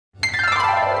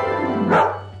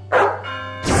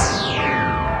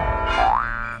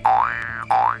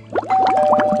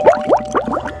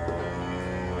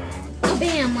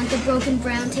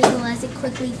brown table as it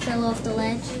quickly fell off the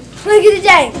ledge.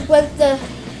 Clickety-dang went the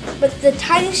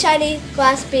tiny shiny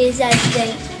glass beads as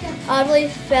they oddly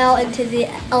fell into the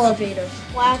elevator.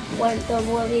 Whack went the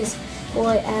Woolies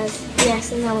boy as he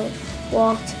accidentally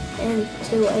walked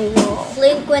into a wall.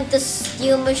 Blink went the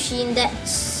steel machine that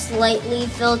slightly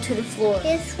fell to the floor.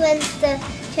 Hiss went the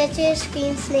treacherous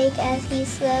green snake as he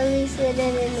slowly slithered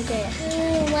in the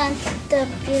grass. Went the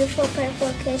beautiful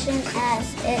purple cushion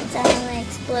as it suddenly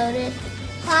exploded.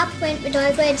 Pop went the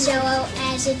dark red jello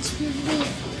as its leaf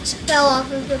fell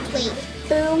off of the plate.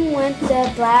 Boom went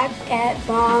the black cat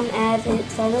bomb as it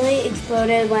suddenly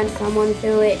exploded when someone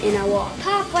threw it in a wall.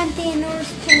 Pop went the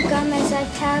enormous pink gum as a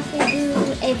taffy blew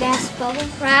a vast bubble.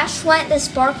 Crash went the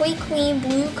sparkly clean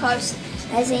blue cups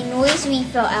as a noisy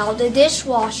fell out of the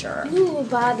dishwasher. Ooh,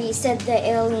 Bobby, said the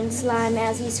alien slime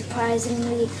as he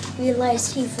surprisingly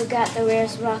realized he forgot the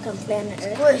rarest rock on planet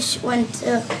Earth. Squish went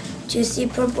the juicy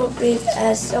purple grape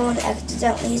as someone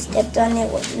accidentally stepped on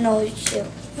it with no shoe.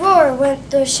 Roar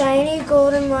went the shiny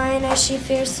golden lion as she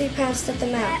fiercely pounced at the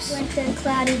mouse. Went the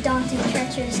cloudy, daunting,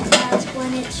 treacherous clouds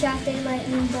when it shocked a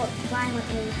lightning bolt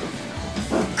violently.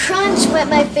 Crunch went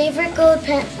my favorite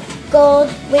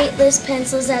gold weightless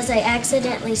pencils as I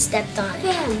accidentally stepped on it.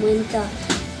 Bam went the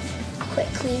quick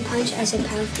clean punch as it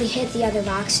powerfully hit the other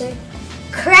boxer.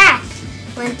 Crack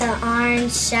went the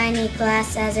orange shiny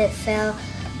glass as it fell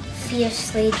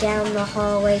fiercely down the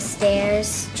hallway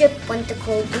stairs. Drip went the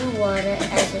cold blue water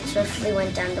as it swiftly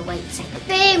went down the white sink.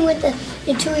 Bang went the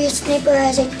notorious sniper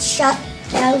as it shot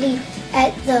loudly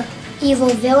at the evil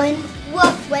villain.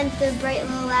 Woof went the bright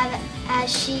little lava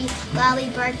as she loudly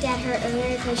barked at her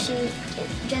owner because she was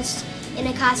just in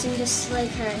a costume just like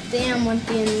her. Bam went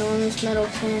the enormous metal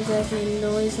cans as they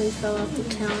noisily fell off the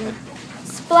counter.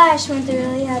 Splash went the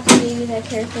really happy baby that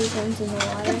carefully jumped in the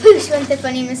water. Kapoosh went the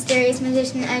funny, mysterious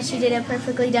magician as she did a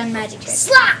perfectly done magic trick.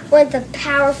 Slap went the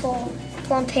powerful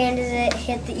plump hand as it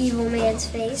hit the evil man's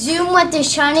face. Zoom went the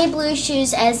shiny blue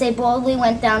shoes as they boldly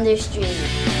went down the street.